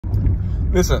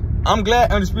Listen, I'm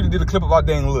glad Undisputed did a clip about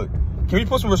Dame Lillard. Can we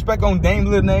put some respect on Dame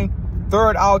Lillard's name?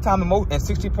 3rd all-time in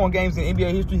 60-point games in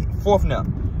NBA history. 4th now.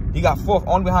 He got 4th,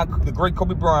 only behind the great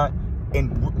Kobe Bryant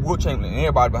and Wilt Chamberlain. And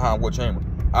everybody behind Wilt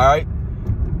Chamberlain. All right?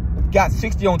 Got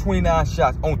 60 on 29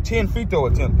 shots on 10 free throw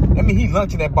attempts. That means he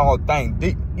launching that ball thing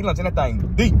deep. He launching that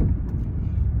thing deep.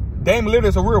 Dame Lillard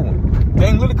is a real one.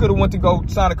 Dame Lillard could have went to go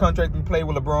sign a contract and play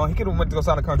with LeBron. He could have went to go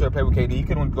sign a contract and play with KD. He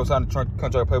could have went to go sign a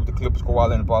contract and play with the Clippers, Kawhi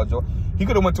Leonard, Paul George. He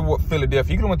could have went to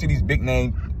Philadelphia. He could have went to these big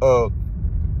names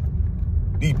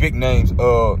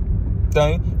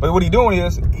thing. But what he doing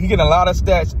is he getting a lot of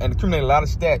stats and accumulating a lot of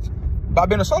stats by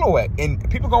being a solo act. And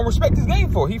people gonna respect his game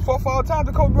for it. He 4th all time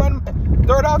to Kobe Bryant,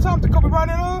 3rd all time to Kobe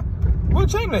Bryant and Wilt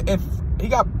Chamberlain. And he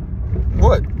got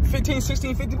what, 15,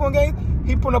 16, 50-point games?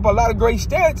 He putting up a lot of great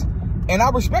stats. And I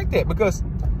respect that because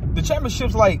the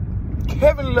championships like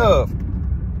Kevin Love,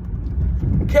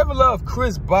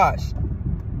 Chris Bosh,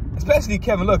 especially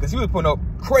Kevin Love, because he was putting up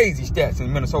crazy stats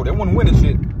in Minnesota. They wasn't winning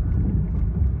shit.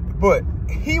 But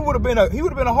he would have been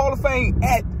a Hall of Fame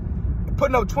at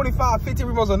putting up 25, 15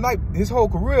 rebounds a night his whole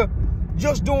career,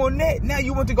 just doing that. Now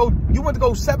you want to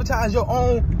go sabotage your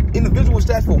own individual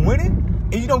stats for winning,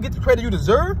 and you don't get the credit you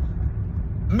deserve.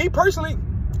 Me personally,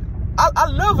 I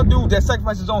love a dude that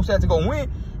sacrifices his own stats to go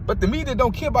win, but the media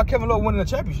don't care about Kevin Love winning a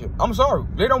championship. I'm sorry.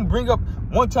 They don't bring up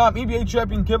one-time NBA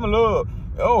champion Kevin Love.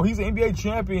 Oh, he's an NBA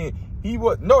champion.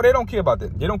 No, they don't care about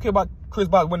that. They don't care about Chris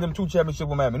Bosh winning them 2 championships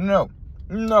with Miami.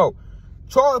 No.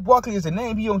 Charles Barkley is a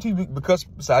name he on TV because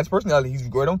besides personality, he's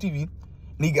great on TV.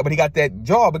 But he got that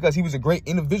job because he was a great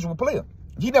individual player.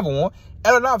 He never won.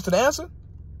 Allen Iverson, the answer?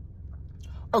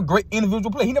 A great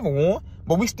individual player. He never won.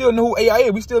 But we still know who AI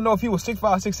is. We still know if he was 6'5",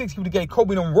 6'6", he would have gave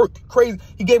Kobe them work. Crazy.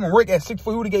 He gave him work at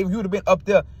 6'4". He would have been up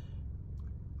there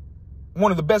one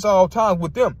of the best of all time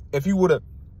with them if he would have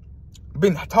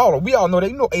been taller. We all know that.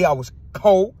 You know AI was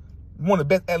cold. One of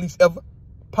the best athletes ever.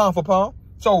 Pound for pound.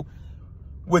 So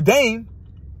with Dame,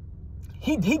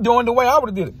 he doing the way I would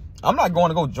have did it. I'm not going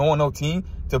to go join no team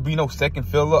to be no second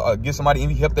fiddler or get somebody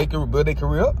any help they can build their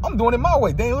career. I'm doing it my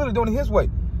way. Dame Lillard doing it his way.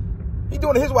 He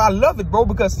doing it his way. I love it, bro,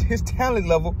 because his talent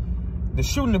level, the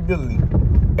shooting ability.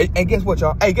 And guess what,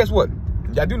 y'all? Hey, guess what?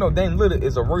 Y'all do know Dame Lillard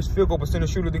is a worse field goal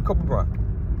percentage shooter than Kobe Bryant.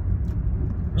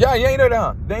 Yeah, you ain't know that,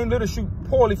 huh? Dame Lillard shoot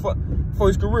poorly for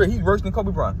his career. He's worse than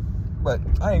Kobe Bryant. But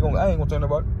I ain't gonna tell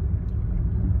nobody.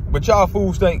 But y'all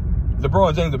fools think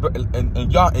LeBron James and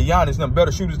Giannis them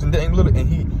better shooters than Dame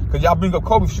Lillard, because y'all bring up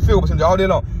Kobe field goal percentage all day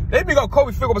long. They bring up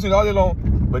Kobe field goal percentage all day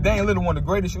long, but Dame Lillard one of the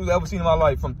greatest shooters I've ever seen in my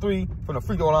life from the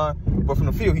free throw line, but from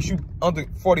the field he shoot under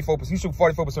 44%. He shoot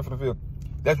 44% from the field.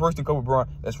 That's worse than Kobe Bryant.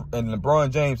 And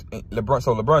LeBron James. So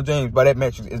LeBron James by that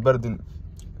metric is better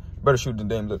shooter than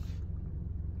Dame Lillard.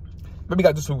 Maybe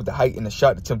got this with the height and the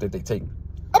shot attempt that they take.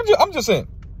 I'm just saying.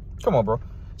 Come on, bro.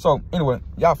 So anyway,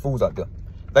 y'all fools out there.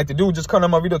 Like the dude just coming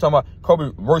on my video talking about Kobe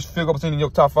worst field goal percentage in your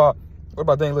top 5. What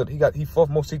about Dame Lillard? He 4th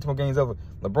most 60-point games ever.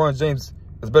 LeBron James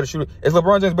is better shooter. Is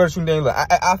LeBron James better shooting than Dame Lillard?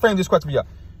 I framed this question for y'all.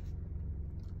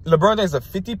 LeBron James is a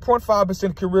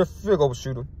 50.5% career field goal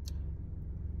shooter.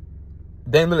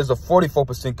 Dame Lillard is a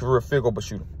 44% career field goal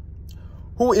shooter.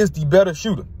 Who is the better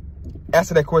shooter?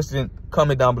 Answer that question.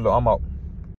 Comment down below. I'm out.